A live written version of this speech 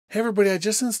Hey everybody, I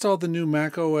just installed the new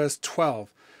macOS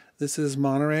 12. This is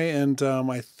Monterey, and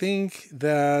I think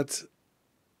that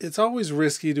it's always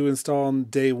risky to install on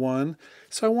day one.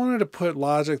 So I wanted to put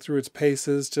Logic through its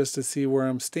paces just to see where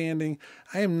I'm standing.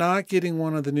 I am not getting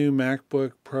one of the new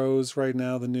MacBook Pros right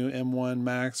now, the new M1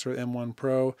 Max or M1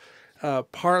 Pro,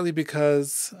 partly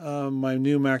because my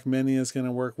new Mac Mini is going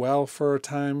to work well for a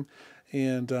time,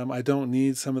 and I don't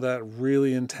need some of that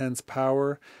really intense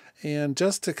power. And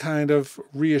just to kind of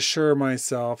reassure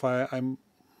myself, I'm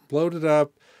loaded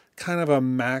up kind of a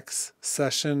max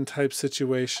session type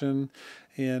situation.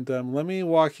 And let me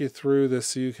walk you through this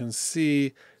so you can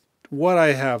see what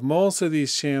I have. Most of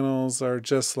these channels are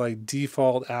just like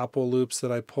default Apple loops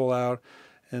that I pull out.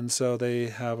 And so they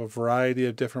have a variety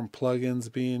of different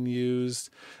plugins being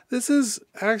used. This is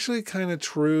actually kind of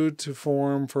true to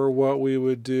form for what we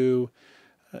would do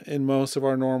in most of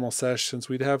our normal sessions.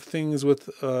 We'd have things with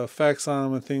effects on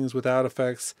them and things without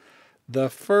effects. The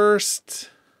first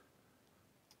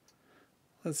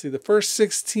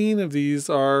 16 of these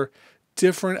are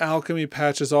different Alchemy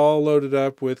patches all loaded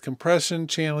up with compression,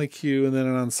 channel EQ, and then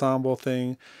an ensemble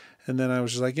thing. And then I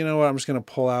was just like, you know what, I'm just going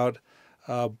to pull out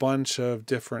a bunch of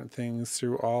different things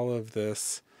through all of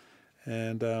this.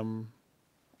 And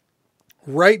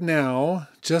right now,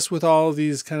 just with all of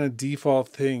these kind of default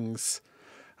things,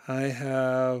 I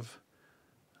have,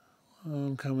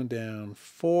 I'm coming down,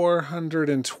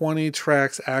 420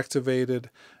 tracks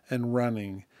activated and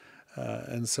running.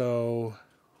 And so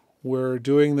we're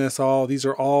doing this all, these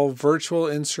are all virtual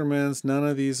instruments. None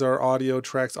of these are audio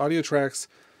tracks. Audio tracks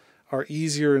are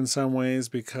easier in some ways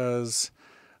because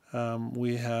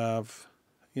we have,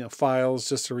 files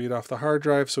just to read off the hard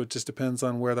drive. So it just depends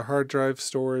on where the hard drive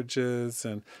storage is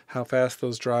and how fast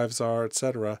those drives are,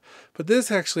 etc. But this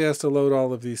actually has to load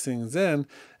all of these things in.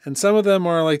 And some of them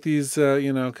are like these,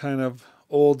 kind of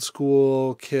old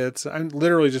school kits. I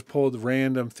literally just pulled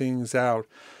random things out.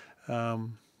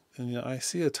 And I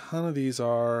see a ton of these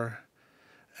are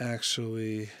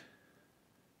actually,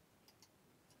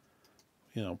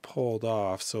 pulled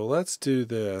off. So let's do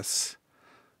this.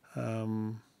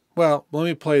 Well, let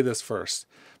me play this first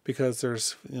because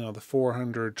there's, the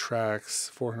 400 tracks,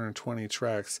 420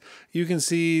 tracks. You can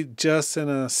see just in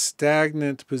a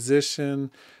stagnant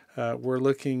position, we're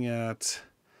looking at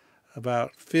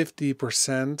about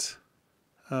 50%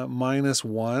 minus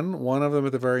one. One of them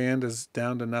at the very end is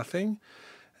down to nothing.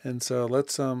 And so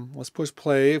let's push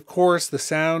play. Of course, the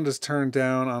sound is turned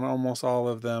down on almost all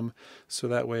of them, so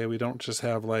that way we don't just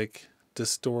have like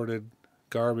distorted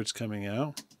garbage coming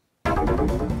out.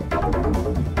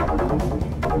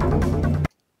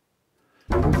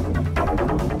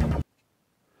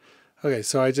 Okay,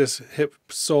 so I just hit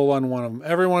sol on one of them.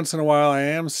 Every once in a while, I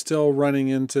am still running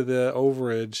into the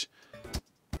overage,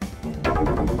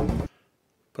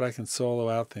 but I can solo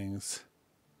out things.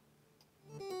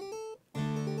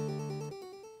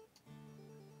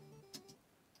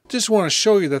 Just want to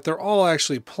show you that they're all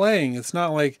actually playing. It's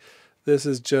not like this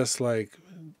is just like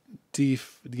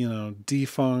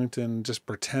defunct and just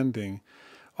pretending.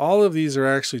 All of these are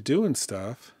actually doing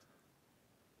stuff.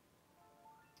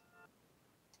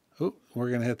 Oh, we're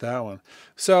going to hit that one.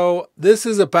 So this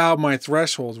is about my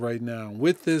threshold right now.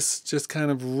 With this just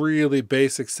kind of really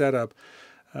basic setup,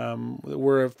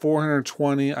 we're at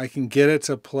 420. I can get it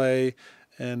to play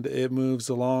and it moves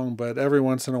along, but every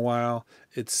once in a while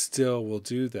it still will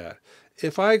do that.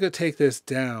 If I go take this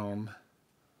down,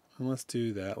 and let's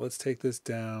do that. Let's take this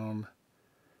down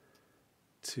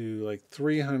to like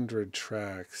 300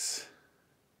 tracks.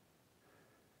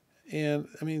 And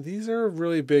I mean, these are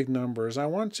really big numbers. I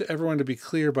want everyone to be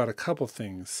clear about a couple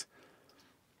things.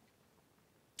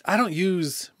 I don't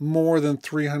use more than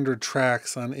 300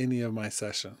 tracks on any of my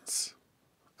sessions.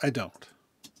 I don't.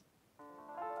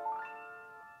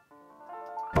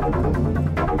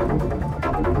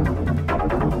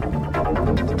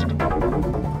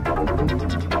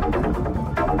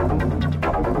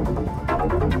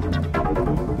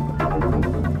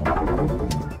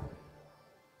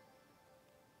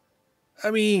 I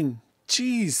mean,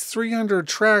 geez, 300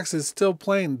 tracks is still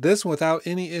playing this without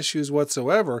any issues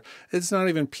whatsoever. It's not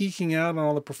even peaking out on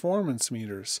all the performance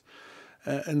meters.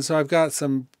 And so I've got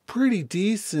some pretty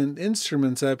decent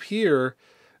instruments up here.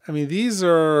 I mean, these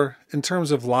are, in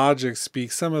terms of Logic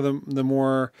speak, some of the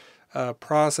more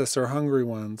processor hungry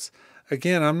ones.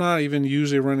 Again, I'm not even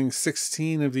usually running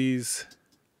 16 of these.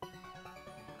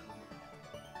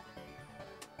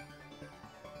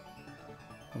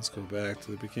 Let's go back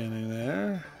to the beginning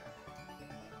there.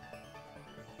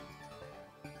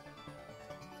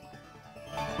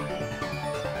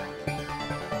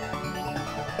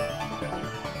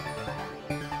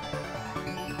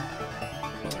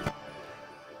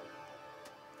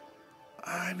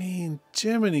 I mean,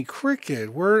 Jiminy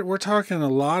Cricket, we're talking a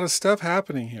lot of stuff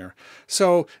happening here.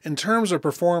 So in terms of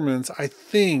performance, I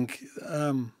think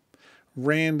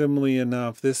randomly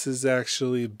enough, this is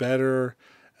actually better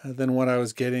than what I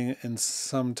was getting in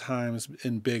sometimes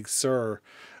in Big Sur.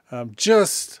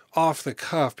 Just off the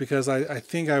cuff, because I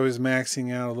think I was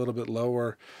maxing out a little bit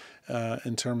lower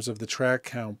in terms of the track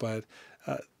count. But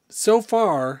so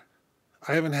far,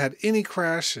 I haven't had any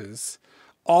crashes.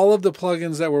 All of the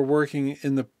plugins that were working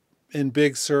in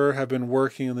Big Sur have been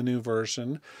working in the new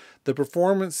version. The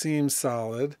performance seems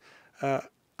solid.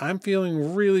 I'm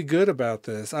feeling really good about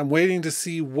this. I'm waiting to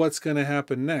see what's going to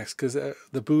happen next, because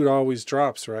the boot always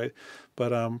drops, right? But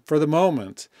for the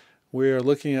moment, we're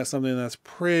looking at something that's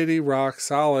pretty rock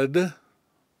solid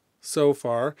so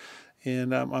far.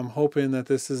 And I'm hoping that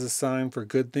this is a sign for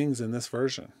good things in this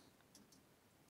version.